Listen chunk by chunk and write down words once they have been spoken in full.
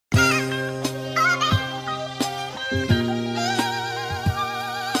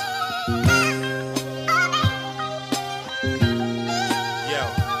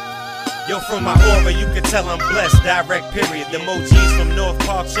From my aura, you can tell I'm blessed, direct period. The emojis from North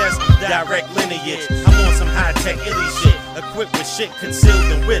Park chest, direct lineage. I'm on some high-tech illy shit, equipped with shit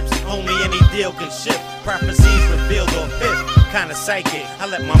concealed in whips. Homie, any deal can ship. Prophecies revealed on fifth, kinda psychic. I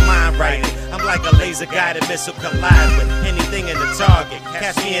let my mind write it. I'm like a laser-guided missile collide with anything in the target.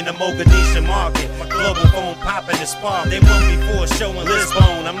 Catch me in the Mogadishu market. My global phone popping the spark. They want me for a show in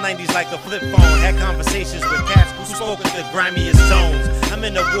Lisbon. I'm 90s like a flip phone. Had conversations with cats who spoke at the grimiest tones. I'm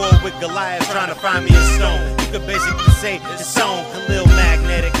in a war with Goliath trying to find me a stone. You could basically say it's on Khalil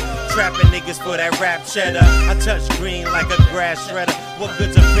Magnetic. Trapping niggas for that rap cheddar. I touch green like a grass shredder. What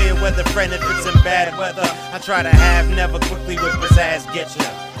good's a fair weather friend if it's in bad weather? I try to have never quickly with pizzazz get ya.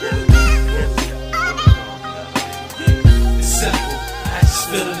 It's simple, I just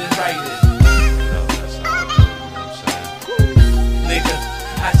feel it and write it. Nigga,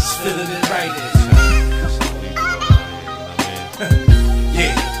 I just feel it and write it.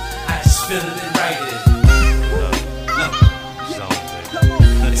 Yeah, I just feel it and write it.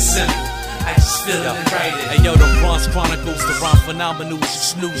 It's simple, I just feel it and write it. Hey yo, the Bronx Chronicles, the rhyme phenomenals, you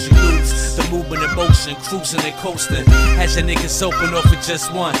snooze, you lose. The movement in motion, cruising and coasting. Has your niggas open off with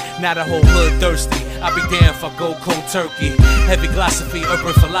just one, now the whole hood thirsty. I'll be damned if I go cold turkey. Heavy philosophy,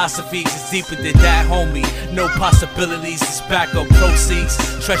 urban philosophies is deeper than that, homie. No possibilities, it's backup proceeds.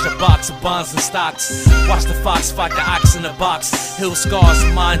 Treasure box of bonds and stocks. Watch the fox fight the ox in the box. Hill scars,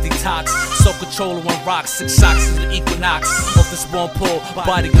 mind detox. Soul controller on rocks, 6 shocks in the equinox. Off this one pull,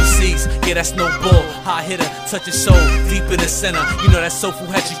 body you sees. Yeah, that's no bull. High hitter, touch your soul, deep in the center. You know that soulful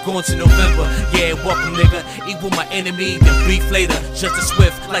had you going to November. Yeah, welcome nigga. Eat with my enemy, then beef later. Just as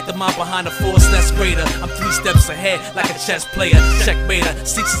swift, like the mind behind the force that's greater. I'm 3 steps ahead, like a chess player. Checkmater,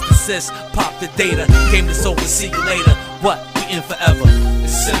 cease and desist, pop the data. Game is over, see you later. What? We in forever.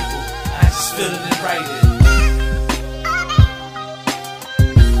 It's simple, I just feel it and write it.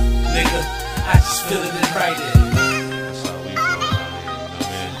 Nigga, I just feel it and write it. That's how we do it out here, you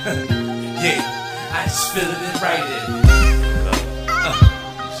know what I mean? Yeah, I just feel it and write it.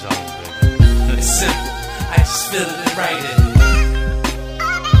 Zone, baby. It's simple, I just feel it and write it.